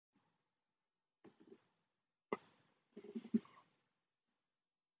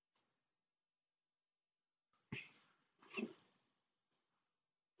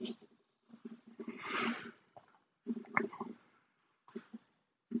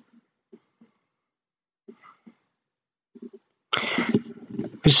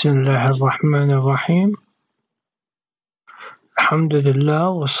بسم الله الرحمن الرحيم. الحمد لله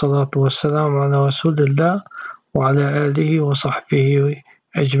والصلاة والسلام على رسول الله وعلى آله وصحبه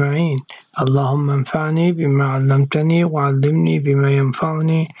أجمعين. اللهم انفعني بما علمتني وعلمني بما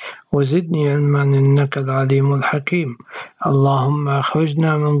ينفعني وزدني علما إنك العليم الحكيم. اللهم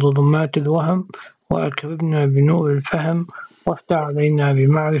أخرجنا من ظلمات الوهم وأكرمنا بنور الفهم وافتح علينا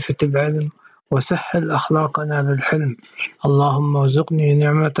بمعرفة العلم وسهل أخلاقنا بالحلم. اللهم ارزقني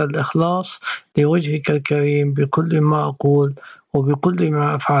نعمة الإخلاص لوجهك الكريم بكل ما أقول وبكل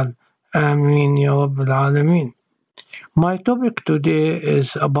ما أفعل. آمين يا رب العالمين. My topic today is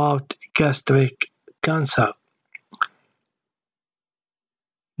about gastric cancer.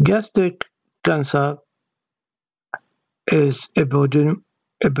 Gastric cancer is a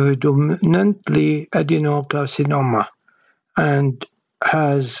predominantly adenocarcinoma and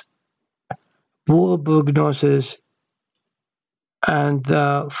has poor prognosis, and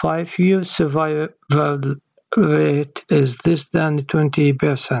the 5-year survival rate is less than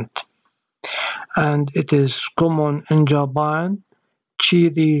 20%. And it is common in Japan,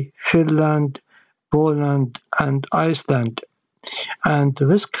 Chile, Finland, Poland, and Iceland. And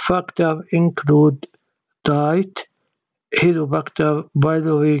risk factors include diet, Helicobacter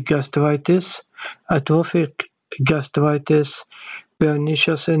pylori gastritis, atrophic gastritis,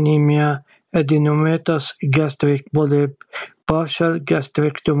 pernicious anemia, adenomatous gastric polyp, partial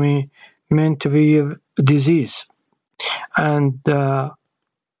gastrectomy, Mentrier disease. And the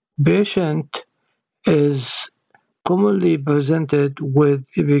patient is commonly presented with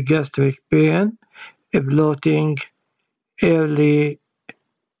epigastric pain, bloating, early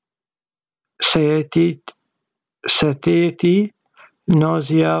satiety,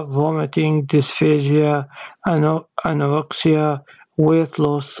 nausea, vomiting, dysphagia, anorexia, weight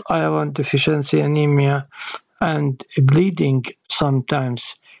loss, iron deficiency anemia, and bleeding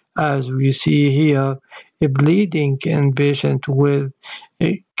sometimes, as we see here, a bleeding in patient with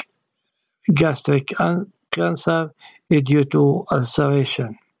gastric cancer due to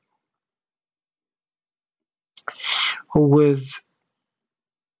ulceration, with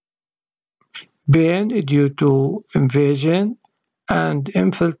pain due to invasion, and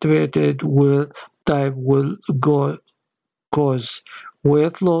infiltrated type will cause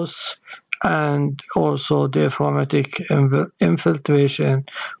weight loss, and also diaphragmatic infiltration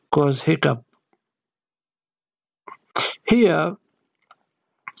cause hiccup. Here,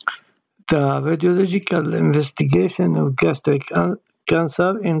 the radiological investigation of gastric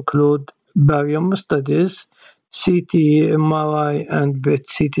cancer include barium studies, CT, MRI, and PET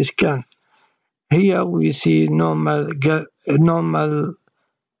CT scan. Here we see normal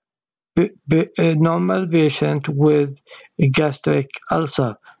patient with gastric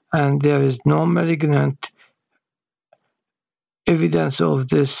ulcer, and there is no malignant evidence of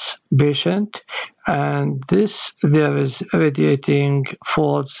this patient, and there is radiating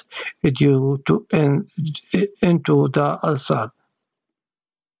folds into the ulcer.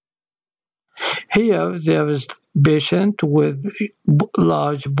 Here there is patient with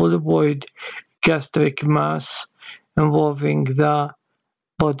large polypoid gastric mass involving the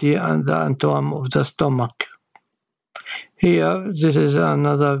body and the antrum of the stomach. Here, this is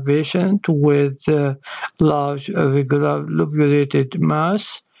another patient with large irregular lobulated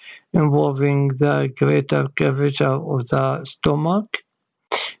mass involving the greater curvature of the stomach.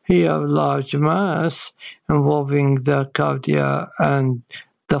 Here, large mass involving the cardia and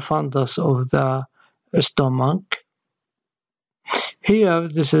the fundus of the stomach. Here,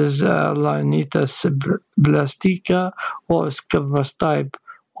 this is linitis blastica or scabrous type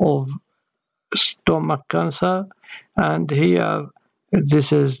of stomach cancer, and here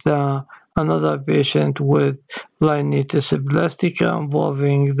this is another patient with linitis blastica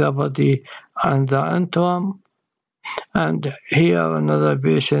involving the body and the antrum, and here another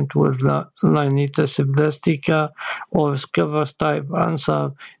patient with linitis blastica or scabrous type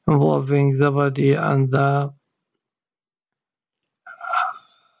ulcer involving the body and the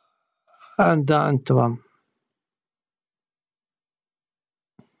antrum.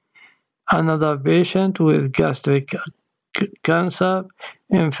 Another patient with gastric cancer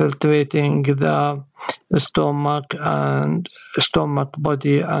infiltrating the stomach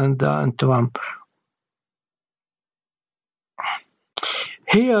body and the antrum.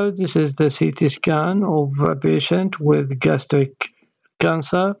 Here, this is the CT scan of a patient with gastric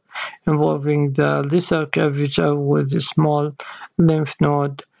cancer involving the lesser curvature with a small lymph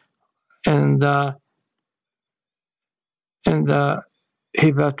node in the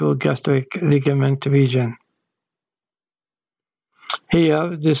hepatogastric ligament region.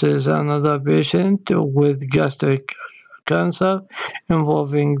 Here, this is another patient with gastric cancer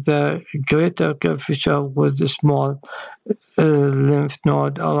involving the greater curvature with the small lymph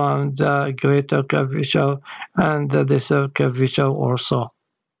node around the greater curvature and the lesser curvature also.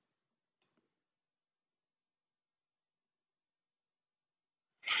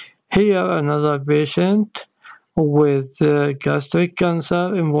 Here another patient with gastric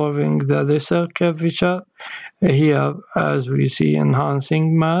cancer involving the lesser curvature. Here, as we see,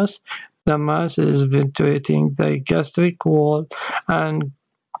 enhancing mass. The mass is penetrating the gastric wall and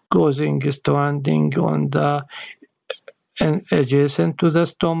causing stranding on the adjacent to the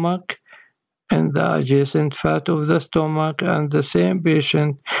stomach and the adjacent fat of the stomach, and the same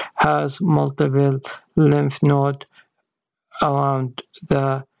patient has multiple lymph nodes around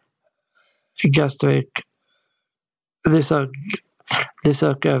the gastric lesser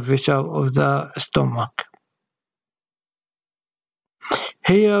curvature of the stomach.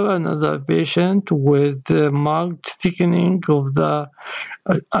 Here another patient with marked thickening of the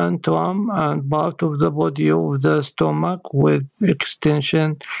antrum and part of the body of the stomach with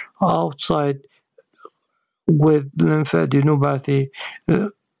extension outside with lymphadenopathy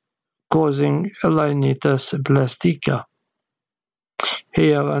causing linitis plastica.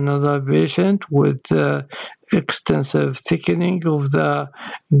 Here another patient with extensive thickening of the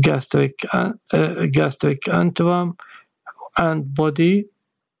gastric antrum and body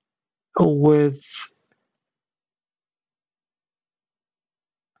with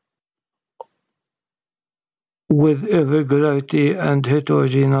irregularity and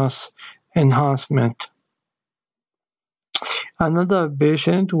heterogeneous enhancement. Another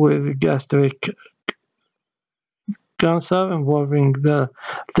patient with gastric cancer involving the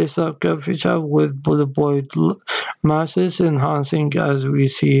lesser curvature with polypoid masses enhancing as we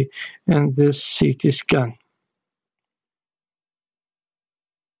see in this CT scan.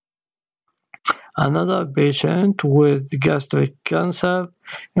 Another patient with gastric cancer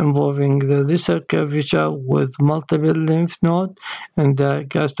involving the lesser curvature with multiple lymph nodes in the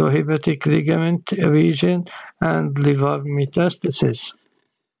gastrohepatic ligament region and liver metastasis.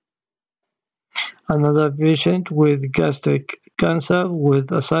 Another patient with gastric cancer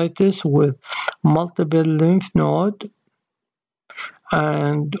with ascites with multiple lymph nodes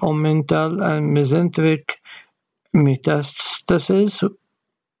and omental and mesenteric metastasis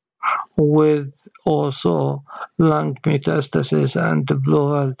with also lung metastasis and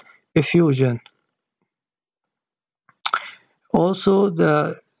pleural effusion. Also,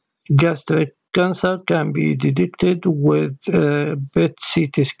 the gastric cancer can be detected with PET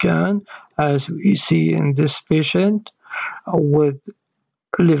CT scan, as we see in this patient with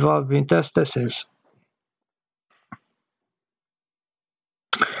liver metastasis.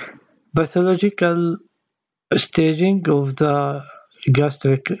 Pathological staging of the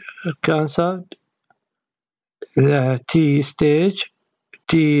gastric cancer, the T stage,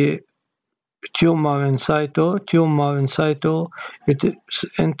 T tumor in situ, it is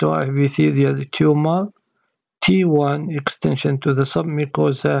intraepithelial tumor, T1 extension to the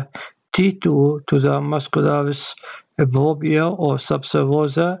submucosa, T2 to the muscularis propria or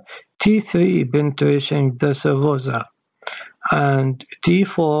subserosa, T3 penetration the serosa, and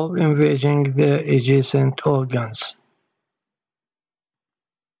T4 invading the adjacent organs.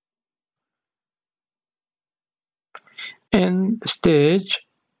 In stage,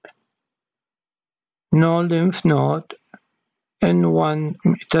 no lymph node, N1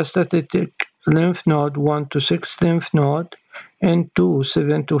 metastatic lymph node 1 to 6 lymph node, N2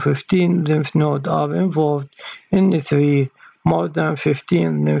 7 to 15 lymph node are involved, N3 more than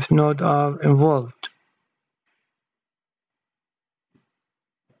 15 lymph node are involved.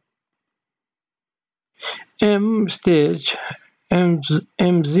 M stage,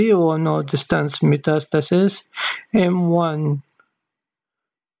 M0 no distance metastasis, M1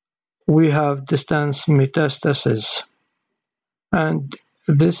 we have distance metastasis, and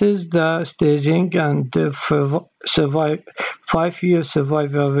this is the staging and the 5-year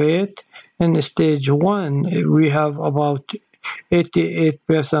survival rate. In stage 1 we have about 88%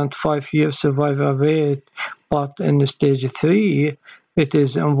 5-year survival rate, but in stage 3 it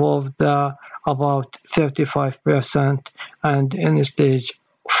is involved about 35%, and in stage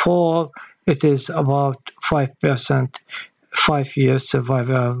 4 it is about 5% 5-year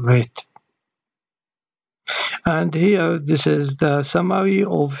survival rate. And here this is the summary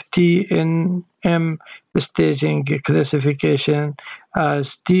of TNM staging classification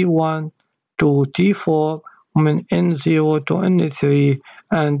as T1 to T4, N0 to N3,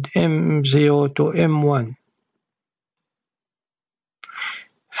 and M0 to M1.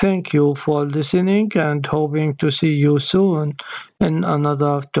 Thank you for listening and hoping to see you soon in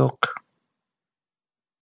another talk.